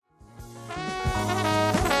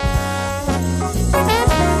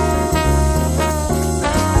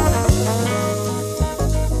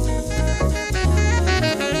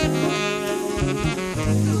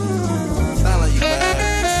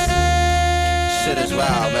shit is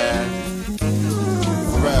wild, man.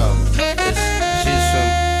 For real. She's from,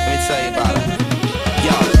 let me tell you about her.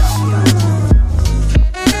 Yo.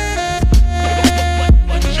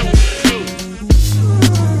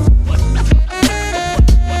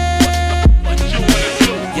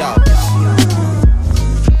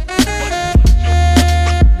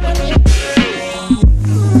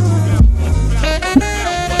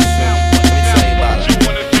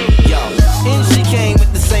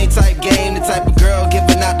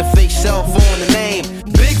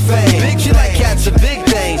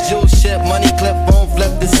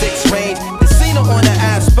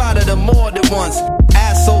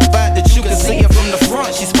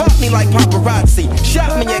 Like paparazzi,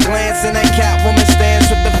 shot me a glance and that Catwoman stands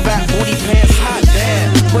with the fat booty pants. Hot damn,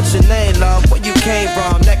 what's your name, love? Where you came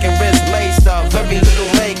from? Neck and wrist laced up, very little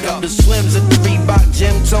makeup. The swims at the Reebok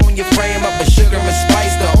gym, tone your frame